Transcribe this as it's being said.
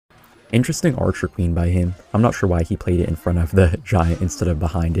Interesting Archer Queen by him. I'm not sure why he played it in front of the Giant instead of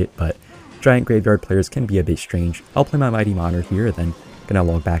behind it, but Giant Graveyard players can be a bit strange. I'll play my Mighty Monarch here, then gonna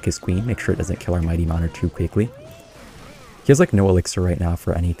log back his Queen, make sure it doesn't kill our Mighty Monarch too quickly. He has like no elixir right now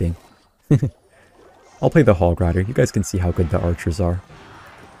for anything. I'll play the Hog Rider, you guys can see how good the archers are.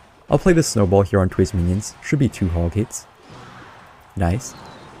 I'll play the Snowball here onto his minions, should be 2 hog hits. Nice.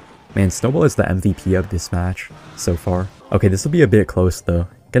 Man, Snowball is the MVP of this match so far. Okay, this will be a bit close though.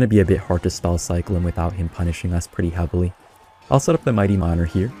 Gonna be a bit hard to spell cycle him without him punishing us pretty heavily. I'll set up the Mighty Monarch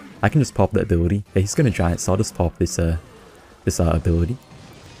here. I can just pop the ability. Yeah, he's gonna Giant, so I'll just pop this ability.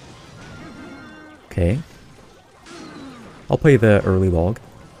 Okay. I'll play the early log.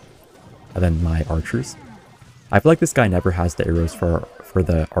 And then my archers. I feel like this guy never has the arrows for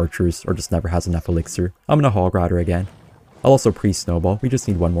the archers, or just never has enough elixir. I'm gonna Hog Rider again. I'll also pre-Snowball. We just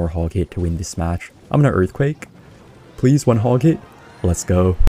need one more hog hit to win this match. I'm gonna Earthquake. Please, 1 hog hit. Let's go.